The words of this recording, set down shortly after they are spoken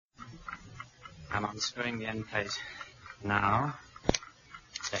I'm unscrewing the end plate now.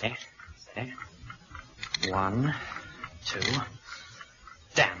 Steady. 1, 2.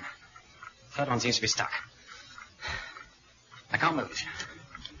 Damn. Third one seems to be stuck. I can't move it.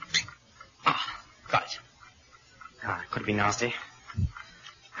 Ah, got it. Could have been nasty.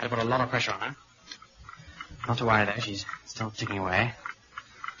 Had to put a lot of pressure on her. Not to worry, though. She's still ticking away.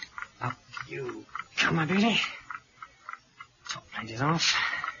 Up you come, my beauty. Top plate is off.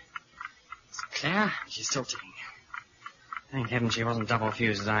 It's clear. She's still ticking. Thank heaven she wasn't double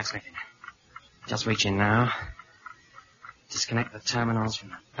fused as I expected. Just reach in now. Disconnect the terminals from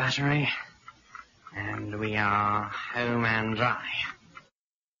the battery. And we are home and dry.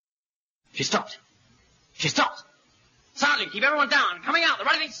 She stopped. Sergeant, keep everyone down. Coming out. The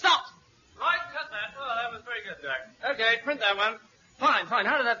running stopped. Right, cut that. Oh, that was very good, Dirk. Okay, print that one. Fine.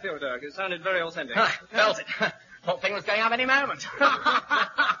 How did that feel, Dirk? It sounded very authentic. Felt it. Thought thing was going up any moment.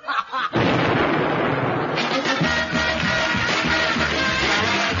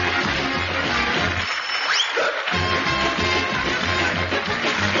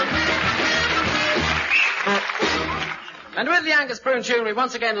 And with the Angus Prune tune, we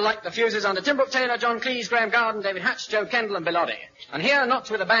once again light the fuses under Tim Brooke Taylor, John Cleese, Graham Garden, David Hatch, Joe Kendall, and Bill Oddie. And here,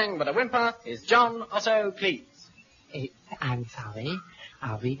 not with a bang but a whimper, is John Otto Cleese. I'm sorry.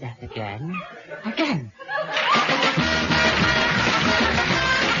 I'll read that again. Again.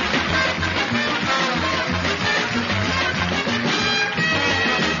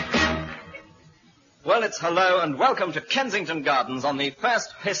 Well, it's hello and welcome to Kensington Gardens on the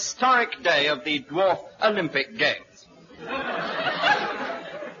first historic day of the Dwarf Olympic Games.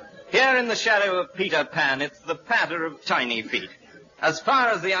 Here in the shadow of Peter Pan, it's the patter of tiny feet. As far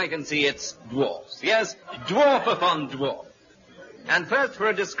as the eye can see, it's dwarfs. Yes, dwarf upon dwarf. And first, for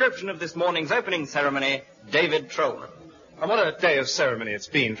a description of this morning's opening ceremony, David Trollman. And what a day of ceremony it's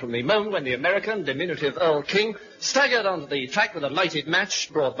been, from the moment when the American diminutive Earl King staggered onto the track with a lighted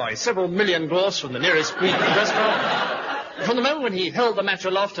match brought by several million dwarfs from the nearest Greek restaurant, from the moment when he held the match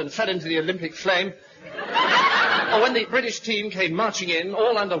aloft and fell into the Olympic flame, or when the British team came marching in,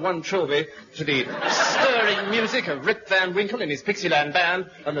 all under one trilby, to the stirring music of Rip Van Winkle and his Pixieland band,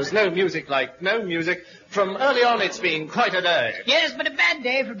 and there's no music like no music. From early on, it's been quite a day. Yes, but a bad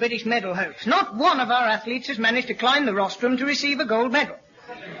day for British medal hopes. Not one of our athletes has managed to climb the rostrum to receive a gold medal.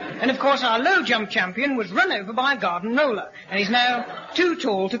 And, of course, our low jump champion was run over by a garden roller, and is now too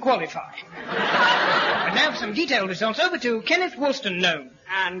tall to qualify. And now for some detailed results. Over to Kenneth Wolstenholme.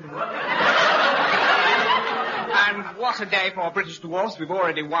 And what a day for British dwarfs. We've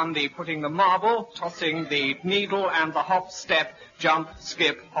already won the putting the marble, tossing the needle, and the hop, step, jump,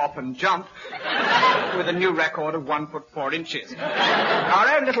 skip, hop, and jump, with a new record of 1 foot 4 inches.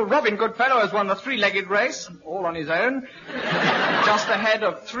 Our own little Robin Goodfellow has won the 3-legged race, all on his own, just ahead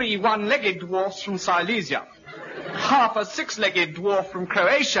of 3 one-legged dwarfs from Silesia. Half a 6-legged dwarf from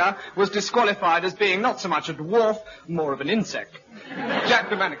Croatia was disqualified as being not so much a dwarf, more of an insect. Jack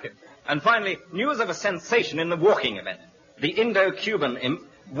the Mannequin. And finally, news of a sensation in the walking event. The Indo-Cuban imp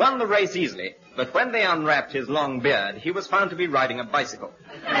won the race easily, but when they unwrapped his long beard, he was found to be riding a bicycle.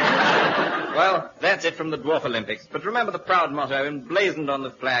 Well, that's it from the Dwarf Olympics. But remember the proud motto emblazoned on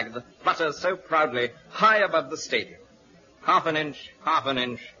the flag that flutters so proudly high above the stadium. Half an inch, half an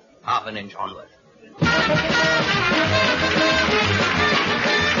inch, half an inch onward.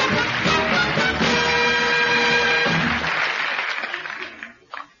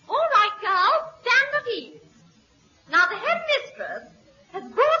 Now, the headmistress has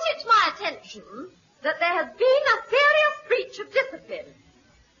brought it to my attention that there has been a serious breach of discipline.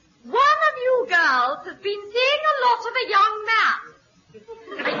 One of you girls has been seeing a lot of a young man.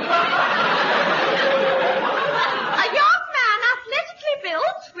 A young man athletically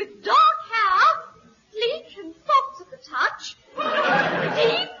built, with dark hair, sleek and soft at the touch,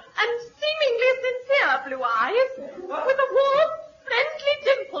 deep and seemingly sincere blue eyes, with a warm, friendly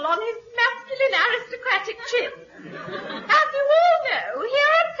dimple on his masculine aristocratic chin. As you all know,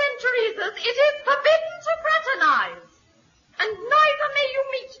 here at St. Teresa's it is forbidden to fraternize. And neither may you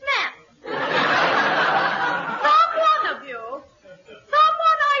meet men. Some one of you,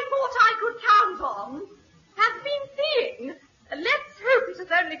 someone I thought I could count on, has been seeing, let's hope it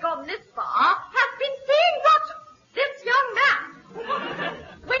has only gone this far, has been seeing what this young man,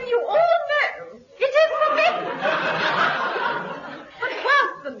 when you all know it is forbidden. But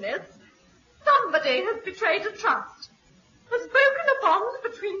worse than this, somebody has betrayed a trust, has broken a bond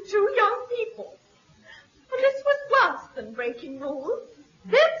between 2 young people. And this was worse than breaking rules.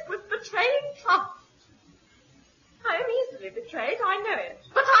 This was betraying trust. I am easily betrayed, I know it,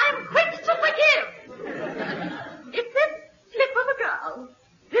 but I am quick to forgive. If this slip of a girl,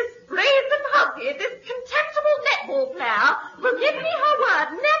 this brazen hussy,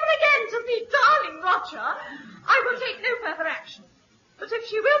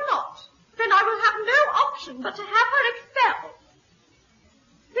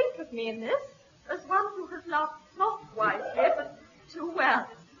 with me in this, as one who has loved not wisely, but too well.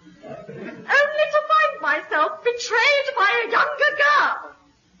 Only to find myself betrayed by a younger girl.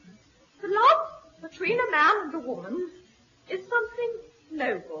 The love between a man and a woman is something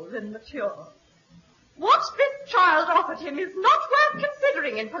noble and mature. What this child offered him is not worth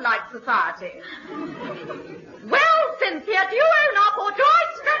considering in polite society. Well, Cynthia, do you own up or do I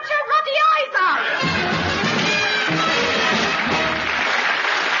scratch your ruddy eyes out?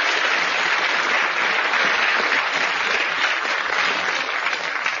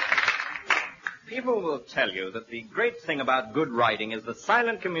 People will tell you that the great thing about good riding is the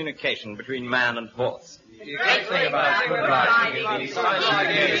silent communication between man and horse. The great thing about good riding is the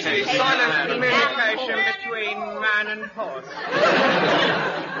silent communication between man and horse.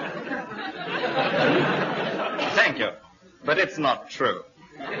 Thank you. But it's not true.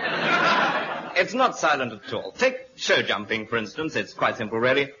 It's not silent at all. Take show jumping, for instance. It's quite simple,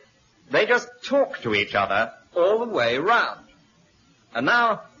 really. They just talk to each other all the way round. And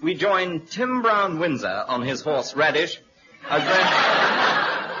now we join Tim Brown-Windsor on his horse Radish as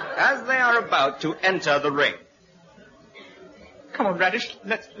they are about to enter the ring. Come on, Radish.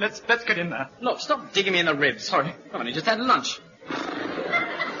 Let's get in there. Look, stop digging me in the ribs. Sorry. Come on, you just had lunch.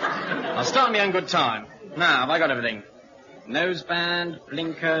 I'll start me on good time. Now, have I got everything? Noseband,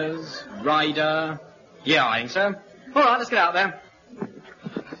 blinkers, rider. Yeah, I think so. All right, let's get out there.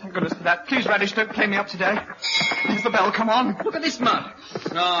 Thank goodness for that. Please, Radish, don't play me up today. Here's the bell. Come on. Look at this mud.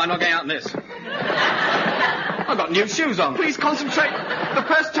 No, I'm not going out in this. I've got new shoes on. Please concentrate. The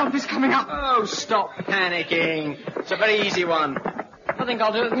first jump is coming up. Oh, stop panicking. It's a very easy one. I think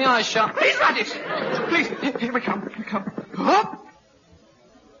I'll do it with my eyes shut. Please, Radish. Please. Here we come. Here we come. Up.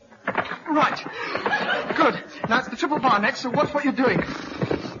 Right. Good. Now it's the triple bar next, so watch what you're doing.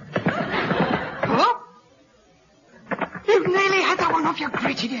 Up. You nearly had that one off, you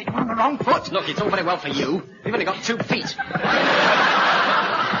great idiot. You're on the wrong foot. Look, it's all very well for you. You've only got 2 feet. I've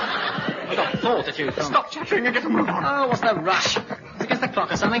got 4 to choose from. Stop chattering and get a move on. Oh, what's the rush? It's against the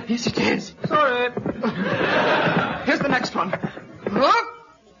clock or something? Yes, it is. Sorry. Here's the next one. Up.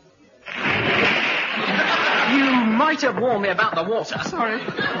 You might have warned me about the water. Sorry.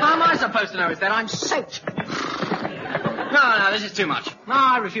 How am I supposed to know it's there? I'm soaked. No, this is too much. No,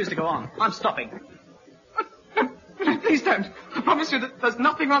 I refuse to go on. I'm stopping. Please don't. I promise you that there's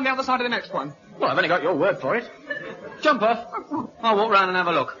nothing on the other side of the next one. Well, I've only got your word for it. Jump off. I'll walk round and have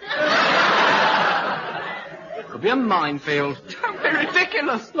a look. Could be a minefield. Don't be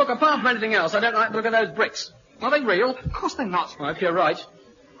ridiculous. Look, apart from anything else, I don't like the look of those bricks. Are they real? Of course they're not. Well, if you're right,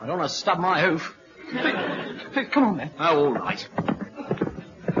 I don't want to stub my hoof. Please, come on then. Oh, all right.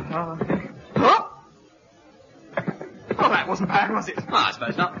 Oh, that wasn't bad, was it? Oh, I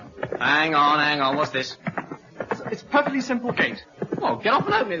suppose not. Hang on. What's this? It's a perfectly simple gate. Well, get off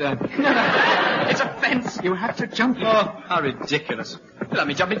and open it then. No. It's a fence. You have to jump it. Oh, how ridiculous. Let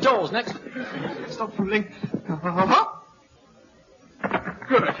me jump indoors next. Stop fooling.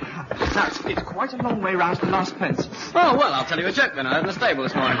 Good. Now, it's quite a long way round to the last fence. Oh, well, I'll tell you a joke then. I heard in the stable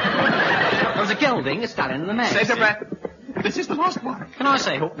this morning. There was a gelding, a stallion, and a mare. Save your breath. This is the last one. Can I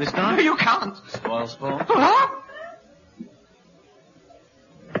say hook this time? No, you can't. Spoil sport.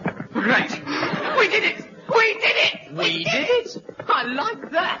 Great. We did it. We did it. We did it? I like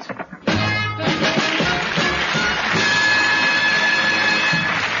that.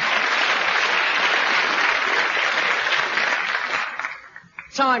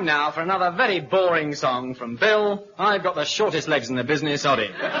 Time now for another very boring song from Bill. I've got the shortest legs in the business,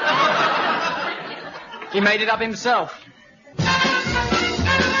 Oddie. He made it up himself. I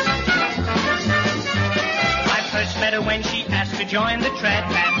first met her when she asked to join the trad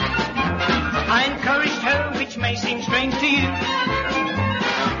band. I encouraged her, which may seem strange to you.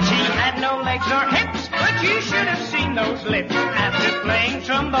 She had no legs or hips, but you should have seen those lips after playing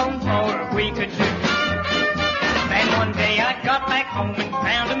trombone for a week or two. Then one day I got back home and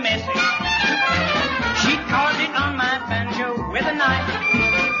found a message. She carved it on my banjo with a knife.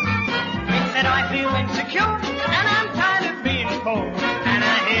 It said, I feel insecure, and I'm tired of being poor. And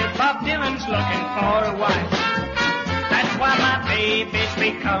I hear Bob Dylan's looking for a wife. That's why my baby's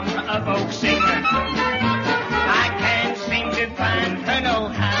become a folk singer. I can't seem to find her no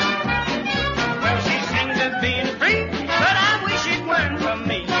how. Well, she sings of being free, but I wish it weren't for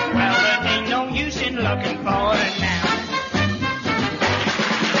me. Well, there ain't no use in looking for her now.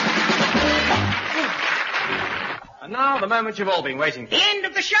 And now the moment you've all been waiting for. The end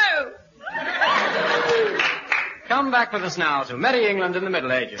of the show! Come back with us now to Merry England in the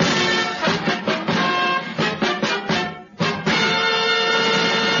Middle Ages.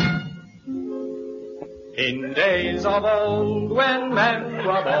 In days of old, when men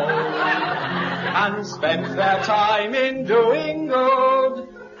were bold, and spent their time in doing good.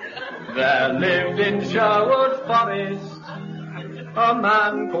 There lived in Sherwood Forest a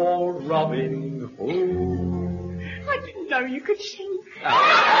man called Robin Hood. I didn't know you could sing.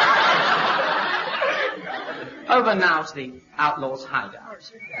 Over now to the outlaws'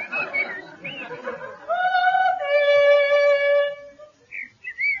 hideout.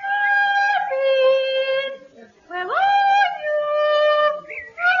 Where are you?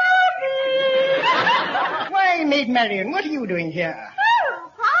 Why, Maid Marian, what are you doing here?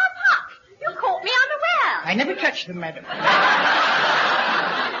 Oh, Friar Tuck, you caught me unaware. I never touched them, madam.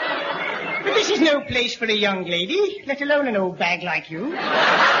 But this is no place for a young lady, let alone an old bag like you. Friar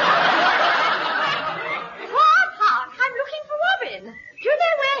Tuck, I'm looking for Robin. Do you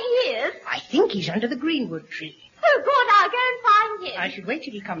know where he is? I think he's under the greenwood tree. Oh, good, I'll go and find him. I should wait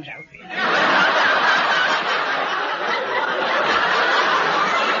till he comes out.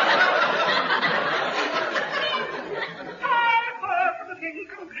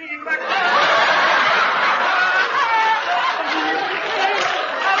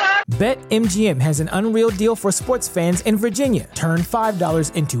 BetMGM has an unreal deal for sports fans in Virginia. Turn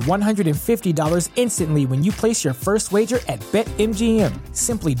 $5 into $150 instantly when you place your first wager at BetMGM.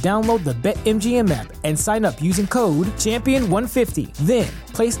 Simply download the BetMGM app and sign up using code Champion150. Then,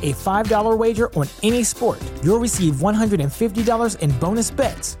 place a $5 wager on any sport. You'll receive $150 in bonus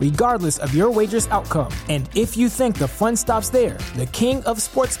bets, regardless of your wager's outcome. And if you think the fun stops there, the king of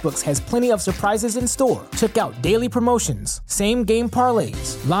sportsbooks has plenty of surprises in store. Check out daily promotions, same-game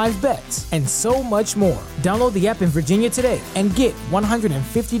parlays, live bets, and so much more. Download the app in Virginia today and get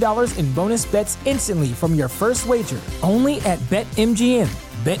 $150 in bonus bets instantly from your first wager. Only at BetMGM.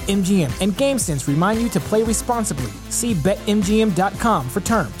 BetMGM and GameSense remind you to play responsibly. See BetMGM.com for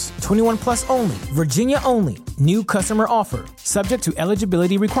terms. 21 plus only. Virginia only. New customer offer. Subject to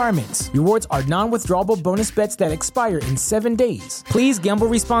eligibility requirements. Rewards are non-withdrawable bonus bets that expire in 7 days. Please gamble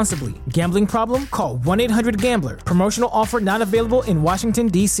responsibly. Gambling problem? Call 1-800-GAMBLER. Promotional offer not available in Washington,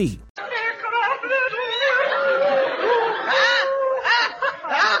 D.C.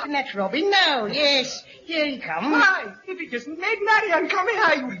 That's Robin now, yes. Here he comes. Why, if it isn't Maid Marian, come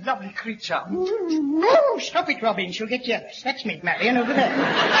here, you lovely creature. No, stop it, Robin. She'll get jealous. That's Maid Marian over there.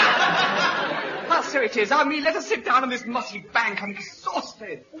 Well, so it is. Now, let us sit down on this mossy bank. I'm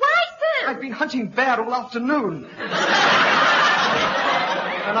exhausted. Why so? I've been hunting bear all afternoon.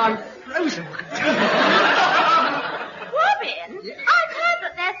 And I'm frozen. Robin, I've heard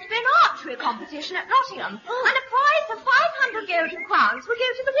that there's to be an archery competition at Nottingham, and a prize of 500 golden crowns will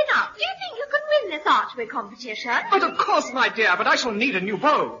go to the winner. Do you think you can win this archery competition? But of course, my dear, but I shall need a new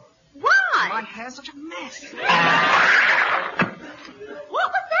bow. Why? My hair's such a mess. What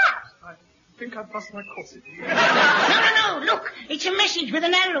was that? I think I've lost my corset. No, look. It's a message with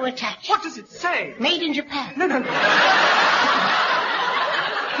an arrow attached. What does it say? Made in Japan. No.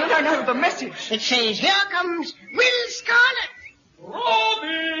 No, the message. It says, here comes Will Scarlet.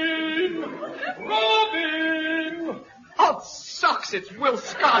 Robin! Oh, socks, it's Will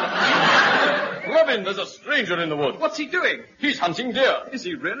Scarlet. Robin, there's a stranger in the wood. What's he doing? He's hunting deer. Is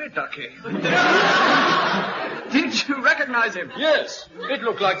he really, Ducky? Did you recognize him? Yes, it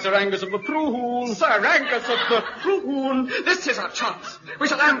looked like Sir Angus of the Pruhoon. Sir Angus of the Pruhoon. This is our chance. We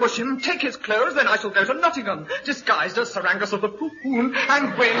shall ambush him, take his clothes, then I shall go to Nottingham, disguised as Sir Angus of the Pruhoon,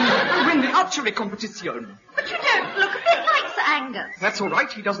 and win the archery competition. But you don't look a bit like Sir Angus. That's all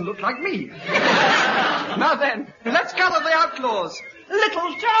right. He doesn't look like me. Now then, let's gather the outlaws.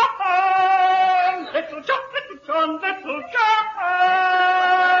 Little John! Little John, Little John, Little John!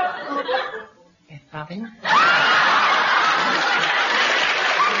 Yes, Robin?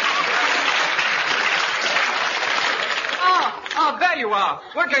 Ah, there you are.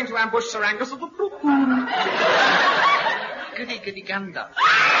 We're going to ambush Sir Angus of the Pruhoon. Goody gander.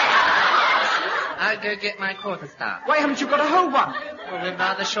 I'll go get my quarterstaff. Why haven't you got a whole one? Well, we're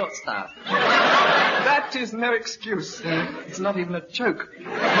rather short-staffed. That is no excuse. It's not even a joke. Oh,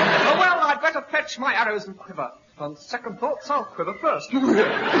 well, I'd better fetch my arrows and quiver. On second thoughts, I'll quiver first.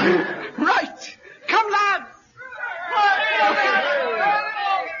 Right. Come, lads.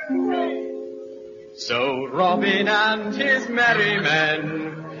 So Robin and his merry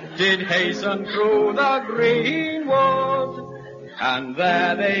men did hasten through the greenwood, and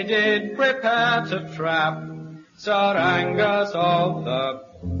there they did prepare to trap Sir Angus of the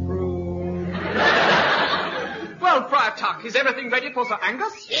Pruhoon. Well, Friar Tuck, is everything ready for Sir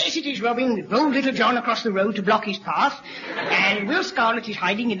Angus? Yes, it is, Robin. We've rolled Little John across the road to block his path, and Will Scarlet is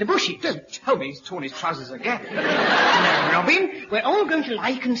hiding in the bushes. Don't tell me he's torn his trousers again. No, Robin, we're all going to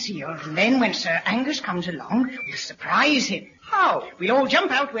lie concealed, and then when Sir Angus comes along, we'll surprise him. How? We'll all jump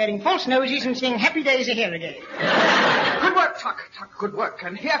out wearing false noses and sing Happy Days Are Here Again. Good work, Tuck. Tuck, good work.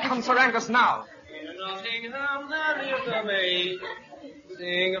 And here comes Sir Angus now. In Nottingham there lived a maid,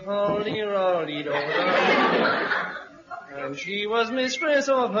 sing a foldy-roldy-do. And she was mistress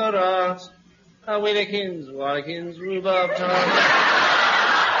of her art, a Willikins, rhubarb tart.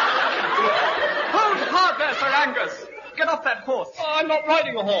 Hold hard there, Sir Angus. Get off that horse. Oh, I'm not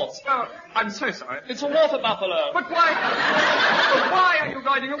riding a horse. Oh, I'm so sorry. It's a water buffalo. But why are you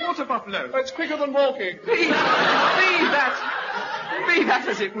riding a water buffalo? Oh, it's quicker than walking. Be that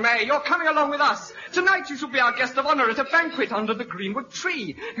as it may, you're coming along with us. Tonight you shall be our guest of honor at a banquet under the greenwood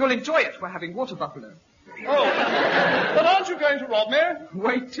tree. You'll enjoy it. We're having water buffalo. Oh, but aren't you going to rob me?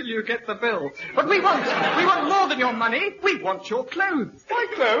 Wait till you get the bill. But we want more than your money. We want your clothes. My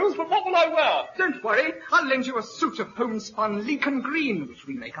clothes? But what will I wear? Don't worry. I'll lend you a suit of homespun Lincoln green, which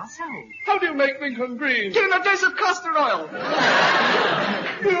we make ourselves. How do you make Lincoln green? Give him a dose of castor oil.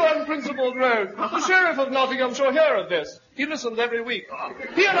 You unprincipled rogue. The Sheriff of Nottinghamshire will hear of this. He listens every week.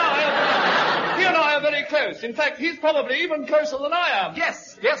 He and I are very close. In fact, he's probably even closer than I am.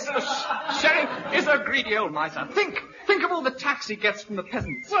 Yes, the Sheriff is a greedy old miser. Think of all the tax he gets from the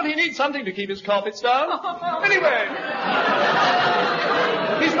peasants. Well, he needs something to keep his carpets down. Anyway,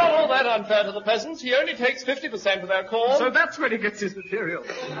 he's not all that unfair to the peasants. He only takes 50% of their corn. So that's where he gets his material.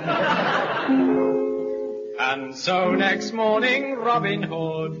 And so next morning Robin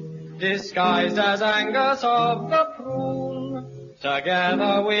Hood, disguised as Angus of the Prune,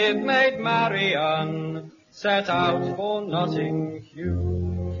 together with Maid Marian, set out for Nottingham.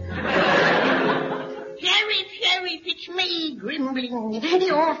 Sheriff, it's me, Grimbling,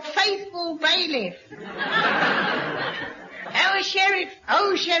 your faithful bailiff. Oh,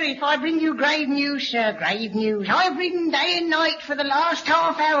 Sheriff, I bring you grave news, sir, grave news. I've ridden day and night for the last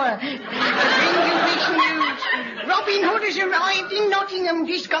half hour to bring you this news. Robin Hood has arrived in Nottingham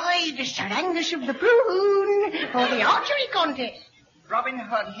disguised as Sir Angus of the Prune for the archery contest. Robin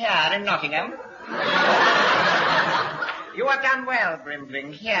Hood here in Nottingham. You have done well,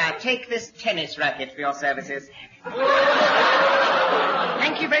 Grimbling. Here, take this tennis racket for your services. Thank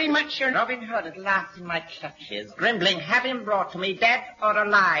you very much, sir. Robin Hood at last in my clutches. Grimbling, have him brought to me dead or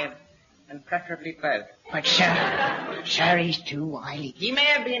alive, and preferably both. But, sir, he's too wily. He may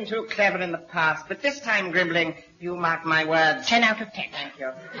have been too clever in the past, but this time, Grimbling, you mark my words. 10 out of 10. Thank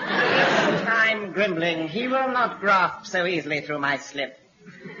you. This time, Grimbling, he will not grasp so easily through my slip.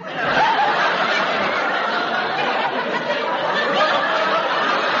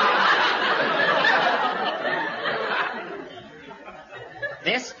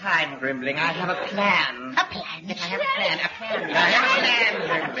 This time, Grimbling, I have a plan. A plan? Yes, I have a plan. I have a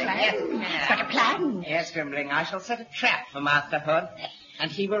plan, Grimbling. Yes, Got a plan? Yes, Grimbling. I shall set a trap for Master Hood, and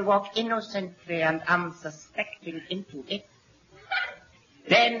he will walk innocently and unsuspecting into it.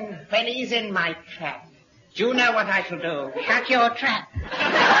 Then, when he's in my trap, do you know what I shall do? Shut your trap.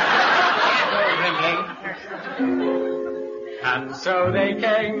 Grimbling. And so they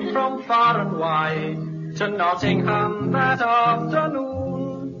came from far and wide to Nottingham that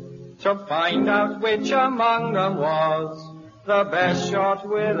afternoon, to find out which among them was the best shot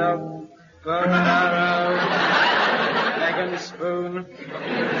with a bow and arrow, leg and spoon.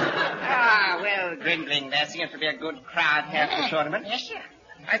 Ah, well, Grimbling, there seems to be a good crowd here for the tournament. Yes, sir.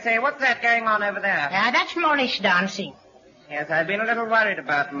 I say, what's that going on over there? That's Morris dancing. Yes, I've been a little worried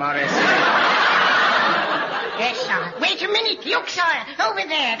about Morris. Yes, sir. Wait a minute. Look, sir. Over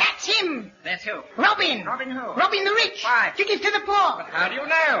there. That's him. That's who? Robin. Robin who? Robin the Rich. Why? To give to the poor. But how do you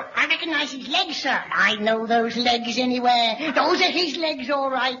know? I recognize his legs, sir. I know those legs anywhere. Those are his legs,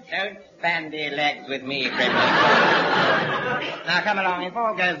 all right. Don't bandy legs with me, Grimbling. Now, come along. If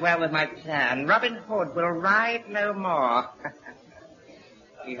all goes well with my plan, Robin Hood will ride no more.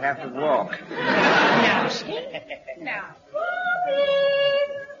 You have to walk. Now, stay. Now.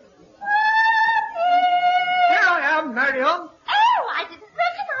 Here I am, Marion. Oh, I didn't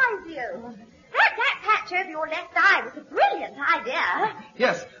recognize you. That black patch over your left eye was a brilliant idea.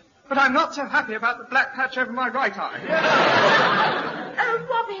 Yes, but I'm not so happy about the black patch over my right eye. Oh,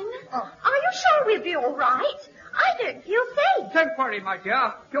 Robin, are you sure we'll be all right? I don't feel safe. Don't worry, my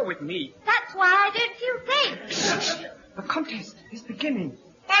dear. You're with me. That's why I don't feel safe. The contest is beginning.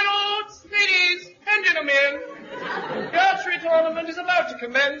 My lords, ladies, and gentlemen, the archery tournament is about to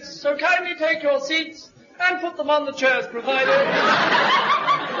commence, so kindly take your seats and put them on the chairs provided.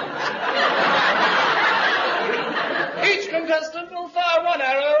 Each contestant will fire one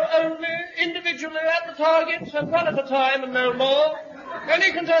arrow only, individually at the target, and one at a time and no more.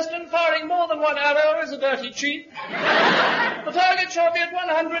 Any contestant firing more than one arrow is a dirty cheat. The target shall be at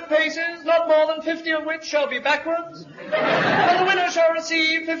 100 paces, not more than 50 of which shall be backwards. And the winner shall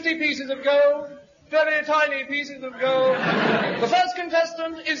receive 50 pieces of gold. Very tiny pieces of gold. The first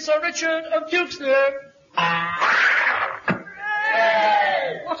contestant is Sir Richard of Tewkesbury.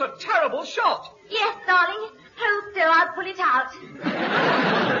 What a terrible shot! Yes, darling. Hold still, I'll pull it out.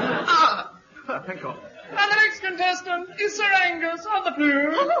 Thank God. And the next contestant is Sir Angus of the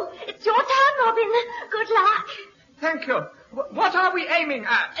Plume. Oh, it's your turn, Robin. Good luck. Thank you. What are we aiming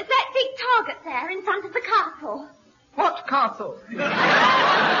at? That big target there in front of the castle. What castle?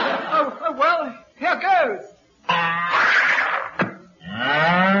 oh, well, here goes. Right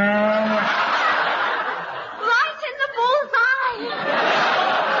in the bullseye.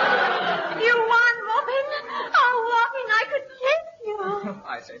 You won, Robin. Oh, Robin, I could kiss you.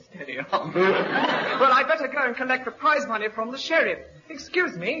 I say steady on. Well, I'd better go and collect the prize money from the sheriff.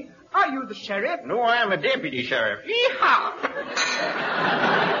 Excuse me, are you the sheriff? No, I am a deputy sheriff. Yeehaw!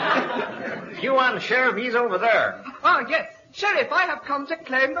 You want the sheriff? He's over there. Ah, yes. Sheriff, I have come to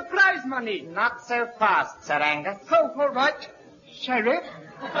claim the prize money. Not so fast, Sir Angus. Oh, all right. Sheriff,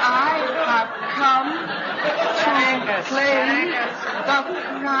 I have come to claim the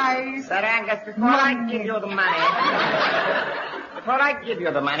prize. Sir Angus, before I give you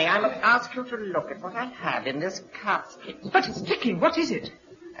the money, I must ask you to look at what I have in this casket. But it's ticking. What is it?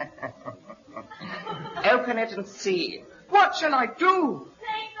 Open it and see. What shall I do?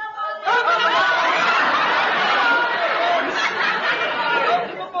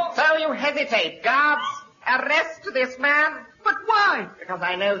 So you hesitate, guards? Arrest this man? But why? Because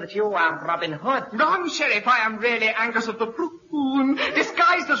I know that you are Robin Hood. Wrong, Sheriff. I am really Angus of the Plume.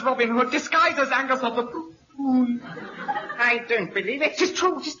 Disguised as Robin Hood. Disguised as Angus of the Plume. I don't believe it. It is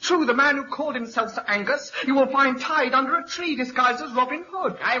true. The man who called himself Sir Angus, you will find tied under a tree disguised as Robin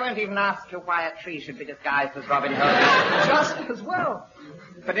Hood. I won't even ask you why a tree should be disguised as Robin Hood. Just as well.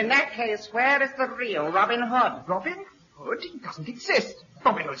 But in that case, where is the real Robin Hood? Robin Hood? He doesn't exist.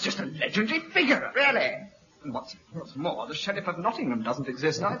 Robin Hood's just a legendary figure. Really? And what's more, the Sheriff of Nottingham doesn't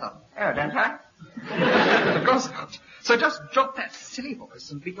exist either. Oh, don't I? Of course not. So just drop that silly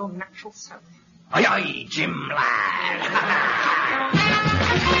voice and be your natural self. Aye, aye, Jim lad.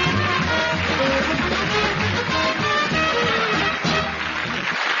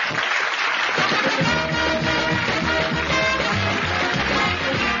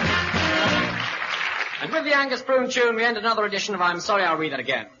 And with the Angus Prune tune, we end another edition of I'm Sorry I'll Read That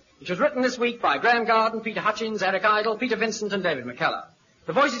Again, which was written this week by Graham Garden, Peter Hutchins, Eric Idle, Peter Vincent, and David McKellar.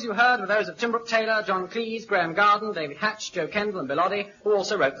 The voices you heard were those of Tim Brooke Taylor, John Cleese, Graham Garden, David Hatch, Joe Kendall, and Bill Oddie, who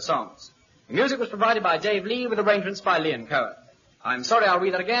also wrote the songs. The music was provided by Dave Lee, with arrangements by Leon Cohen. I'm Sorry I'll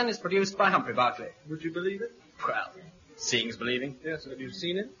Read That Again is produced by Humphrey Barclay. Would you believe it? Well, seeing's believing. Yes, have you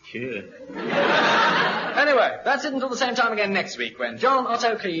seen it? Sure. Anyway, that's it until the same time again next week, when John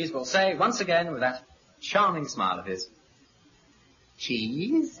Otto Cleese will say once again with that charming smile of his,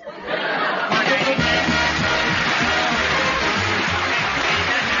 cheese?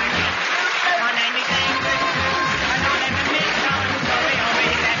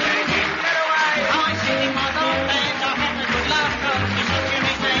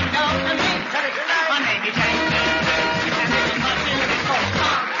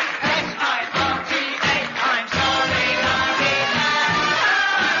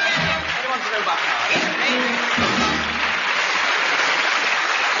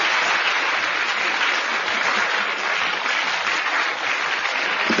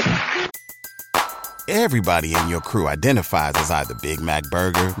 Everybody in your crew identifies as either Big Mac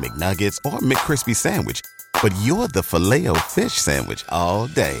Burger, McNuggets, or McCrispy Sandwich. But you're the Filet-O-Fish Sandwich all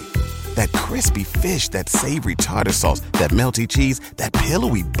day. That crispy fish, that savory tartar sauce, that melty cheese, that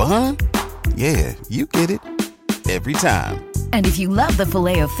pillowy bun. Yeah, you get it. Every time. And if you love the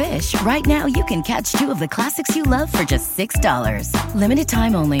Filet-O-Fish, right now you can catch two of the classics you love for just $6. Limited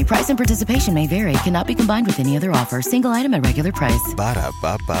time only. Price and participation may vary. Cannot be combined with any other offer. Single item at regular price.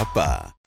 Ba-da-ba-ba-ba.